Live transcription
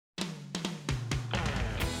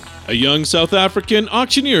A young South African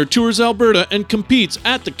auctioneer tours Alberta and competes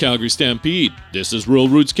at the Calgary Stampede. This is Rural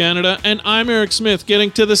Roots Canada, and I'm Eric Smith,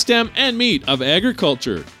 getting to the stem and meat of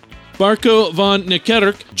agriculture. Barco van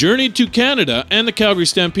Niekerk journeyed to Canada and the Calgary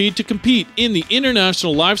Stampede to compete in the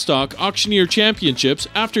International Livestock Auctioneer Championships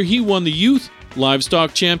after he won the Youth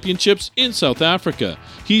Livestock Championships in South Africa.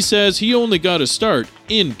 He says he only got a start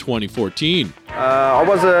in 2014. I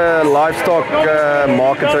was a livestock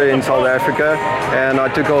marketer in South Africa, and I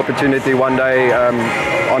took the opportunity one day on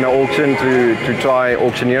an auction to try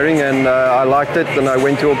auctioneering, and I liked it, and I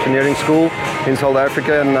went to auctioneering school in South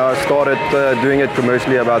Africa, and I started doing it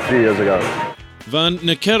commercially about 3 years ago. Van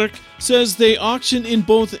Niekerk says they auction in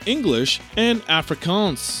both English and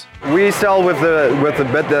Afrikaans. We sell with the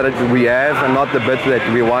bid that we have and not the bid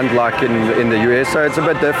that we want, like in the US, so it's a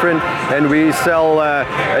bit different, and we sell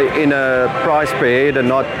in a price per head and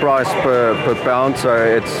not price per pound, so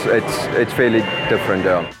it's fairly different.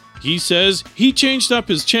 Yeah. He says he changed up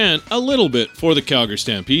his chant a little bit for the Calgary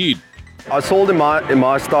Stampede. I sold in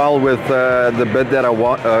my style with the bid that I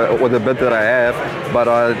want or the bid that I have, but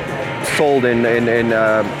I sold in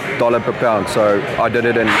dollar per pound, so I did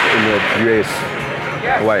it in the US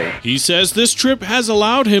way. He says this trip has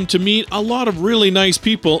allowed him to meet a lot of really nice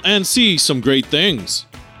people and see some great things.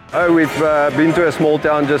 We've been to a small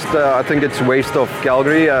town just, I think it's west of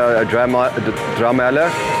Calgary, Drumheller,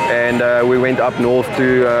 and we went up north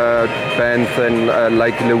to Banff and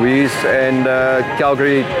Lake Louise and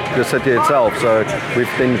Calgary, the city itself, so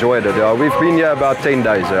we've enjoyed it. We've been here about 10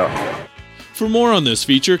 days. For more on this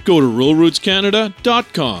feature, go to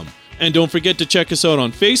ruralrootscanada.com. And don't forget to check us out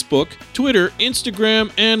on Facebook, Twitter,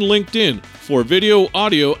 Instagram, and LinkedIn for video,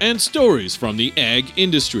 audio, and stories from the ag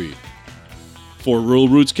industry. For Rural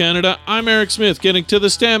Roots Canada, I'm Eric Smith, getting to the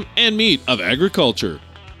stem and meat of agriculture.